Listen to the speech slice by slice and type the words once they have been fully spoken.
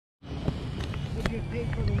get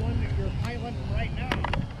paid for the one that you're piloting right now.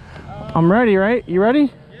 I'm ready, right? You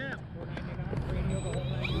ready? Yeah.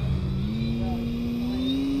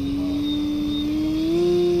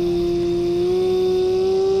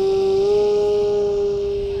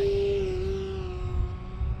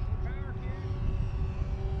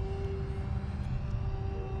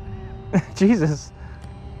 Jesus.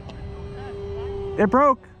 It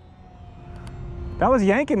broke. That was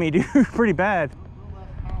yanking me, dude, pretty bad.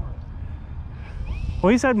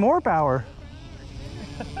 Well, he said more power.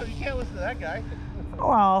 You can't listen to that guy.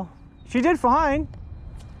 Well, she did fine.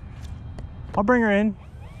 I'll bring her in.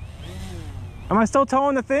 Am I still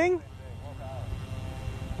towing the thing?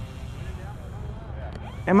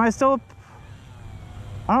 Am I still...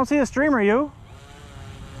 I don't see a streamer, you.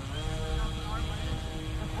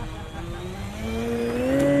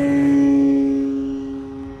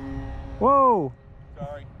 Whoa.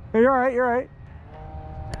 Sorry. You're all right, you're all right.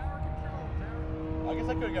 I guess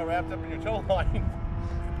I could have got wrapped up in your tow line.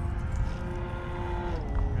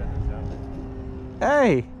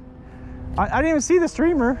 Hey, I didn't even see the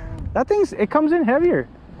streamer. That thing's, it comes in heavier.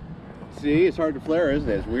 See, it's hard to flare, isn't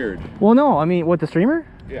it? It's weird. Well, no, I mean, what, the streamer?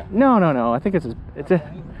 Yeah. No. I think it's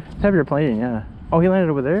heavier plating, yeah. Oh, he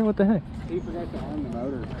landed over there? What the heck? He forgot to arm the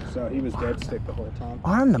motor, so he was dead stick the whole time.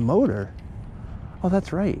 Arm the motor? Oh,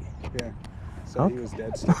 that's right. Yeah. So Okay. he was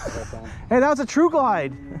dead stick the whole time. Hey, that was a True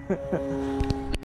Glide.